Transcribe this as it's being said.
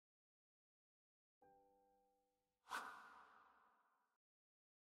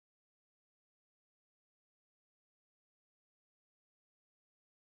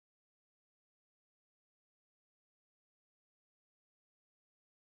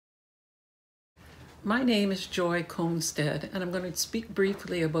My name is Joy Cohnstaedt, and I'm going to speak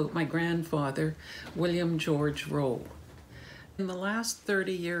briefly about my grandfather, William George Rowe. In the last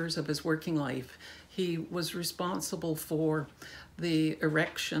 30 years of his working life, he was responsible for the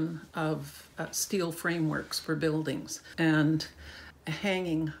erection of steel frameworks for buildings and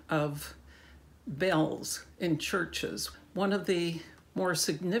hanging of bells in churches. One of the more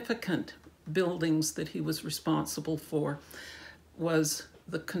significant buildings that he was responsible for was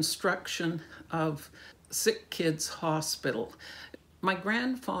the construction of Sick Kids Hospital. My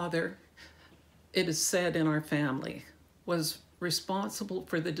grandfather, it is said in our family, was responsible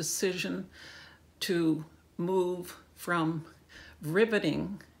for the decision to move from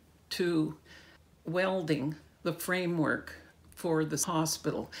riveting to welding the framework for the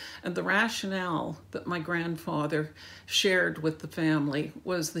hospital. And the rationale that my grandfather shared with the family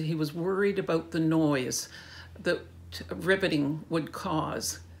was that he was worried about the noise that riveting would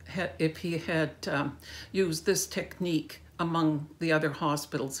cause if he had used this technique among the other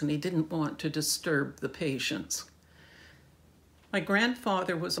hospitals, and he didn't want to disturb the patients. My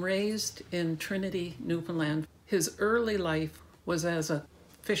grandfather was raised in Trinity, Newfoundland. His early life was as a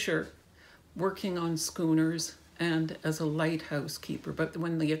fisher, working on schooners and as a lighthouse keeper. But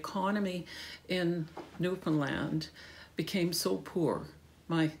when the economy in Newfoundland became so poor,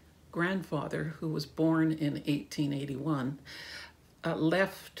 my grandfather, who was born in 1881,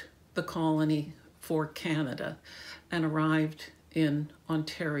 left the colony for Canada and arrived in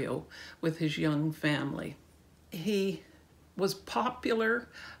Ontario with his young family. He was popular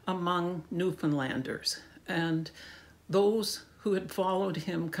among Newfoundlanders, and those who had followed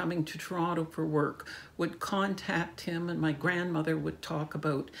him coming to Toronto for work would contact him, and my grandmother would talk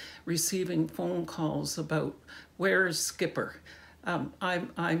about receiving phone calls about, "Where's Skipper?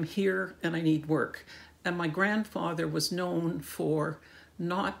 I'm here and I need work." And my grandfather was known for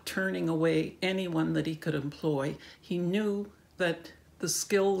not turning away anyone that he could employ. He knew that the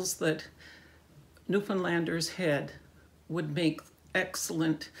skills that Newfoundlanders had would make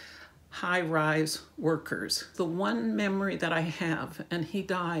excellent high-rise workers. The one memory that I have, and he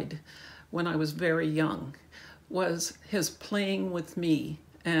died when I was very young, was his playing with me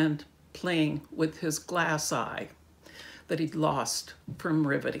and playing with his glass eye that he'd lost from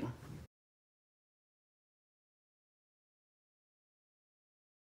riveting.